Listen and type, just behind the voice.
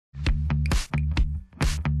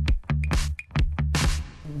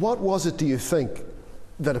What was it, do you think,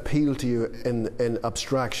 that appealed to you in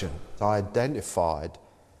abstraction? I identified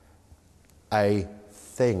a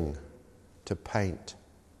thing to paint,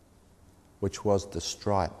 which was the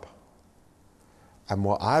stripe. And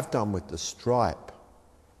what I've done with the stripe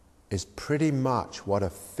is pretty much what a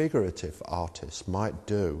figurative artist might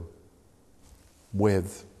do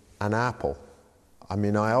with an apple. I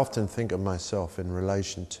mean, I often think of myself in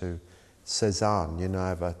relation to Cézanne. You know, I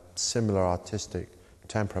have a similar artistic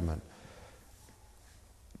temperament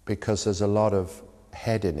because there's a lot of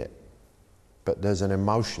head in it, but there's an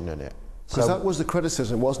emotion in it. Because that was the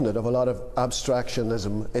criticism, wasn't it, of a lot of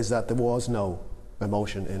abstractionism, is that there was no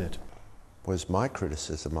emotion in it. Was my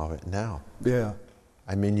criticism of it now. Yeah.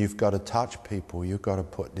 I mean, you've got to touch people, you've got to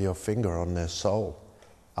put your finger on their soul.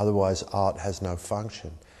 Otherwise, art has no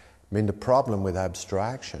function. I mean, the problem with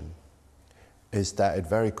abstraction is that it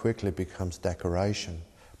very quickly becomes decoration.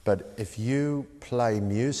 But if you play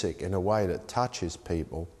music in a way that touches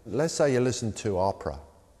people, let's say you listen to opera,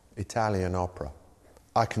 Italian opera,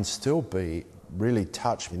 I can still be really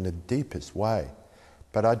touched in the deepest way,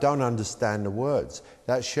 but I don't understand the words.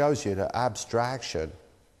 That shows you that abstraction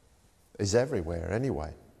is everywhere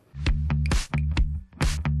anyway.